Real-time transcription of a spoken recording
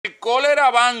cólera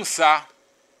avanza,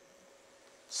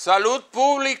 Salud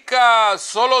Pública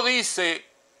solo dice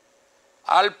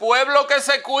al pueblo que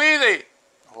se cuide.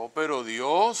 Oh, pero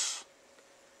Dios,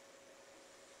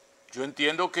 yo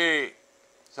entiendo que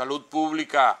Salud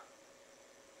Pública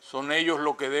son ellos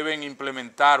los que deben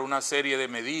implementar una serie de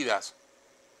medidas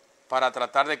para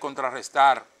tratar de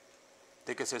contrarrestar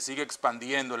de que se siga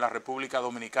expandiendo en la República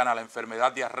Dominicana la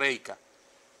enfermedad diarreica,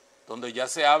 donde ya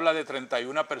se habla de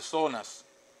 31 personas,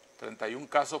 31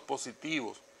 casos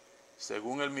positivos,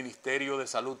 según el Ministerio de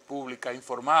Salud Pública ha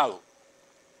informado.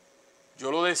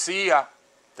 Yo lo decía,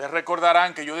 ustedes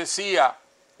recordarán que yo decía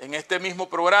en este mismo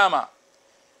programa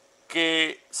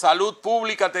que Salud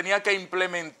Pública tenía que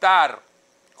implementar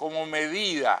como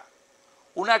medida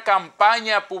una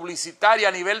campaña publicitaria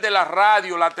a nivel de la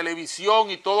radio, la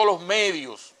televisión y todos los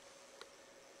medios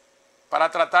para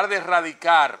tratar de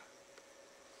erradicar.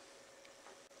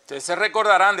 Ustedes se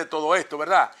recordarán de todo esto,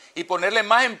 ¿verdad? Y ponerle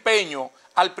más empeño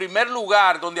al primer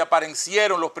lugar donde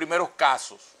aparecieron los primeros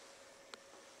casos.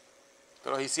 Que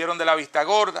los hicieron de la vista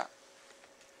gorda.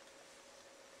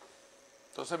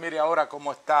 Entonces mire ahora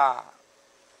cómo están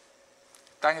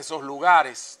esos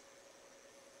lugares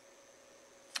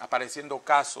apareciendo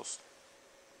casos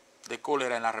de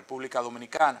cólera en la República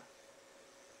Dominicana,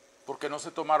 porque no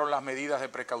se tomaron las medidas de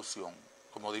precaución,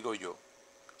 como digo yo.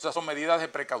 O sea, son medidas de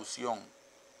precaución.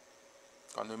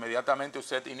 Cuando inmediatamente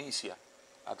usted inicia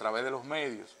a través de los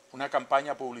medios una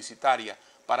campaña publicitaria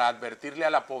para advertirle a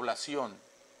la población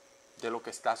de lo que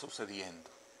está sucediendo.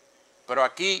 Pero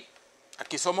aquí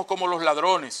somos como los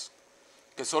ladrones,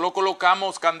 que solo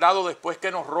colocamos candado después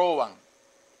que nos roban.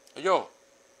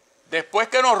 Después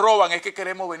que nos roban es que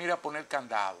queremos venir a poner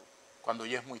candado, cuando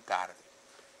ya es muy tarde.